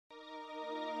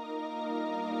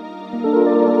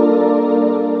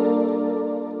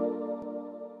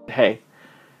Hey,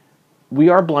 we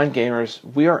are blind gamers,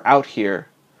 we are out here,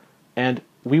 and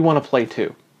we want to play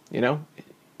too, you know?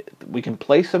 We can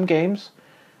play some games,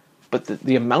 but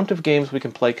the amount of games we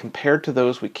can play compared to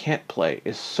those we can't play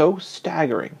is so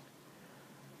staggering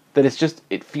that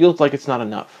it feels like it's not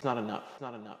enough. Not enough,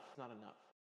 not enough, not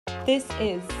enough. This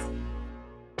is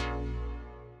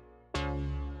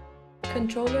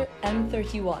Controller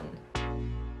M31,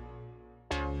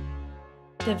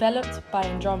 developed by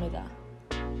Andromeda.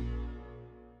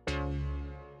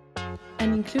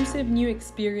 An inclusive new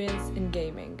experience in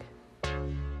gaming,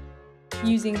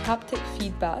 using haptic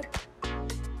feedback,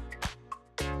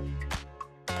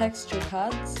 texture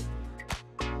pads,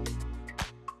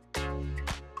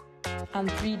 and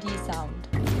 3D sound.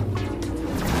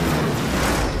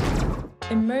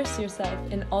 Immerse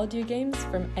yourself in audio games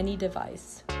from any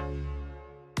device.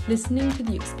 Listening to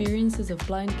the experiences of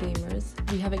blind gamers,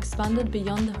 we have expanded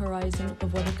beyond the horizon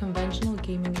of what a conventional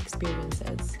gaming experience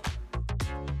is.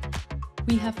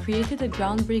 We have created a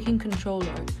groundbreaking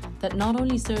controller that not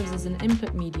only serves as an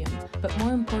input medium, but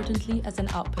more importantly as an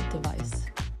output device.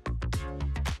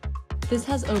 This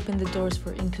has opened the doors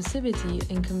for inclusivity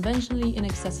in conventionally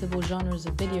inaccessible genres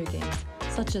of video games,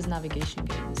 such as navigation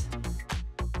games.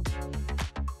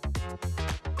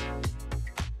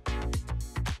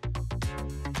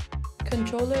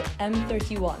 Controller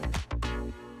M31.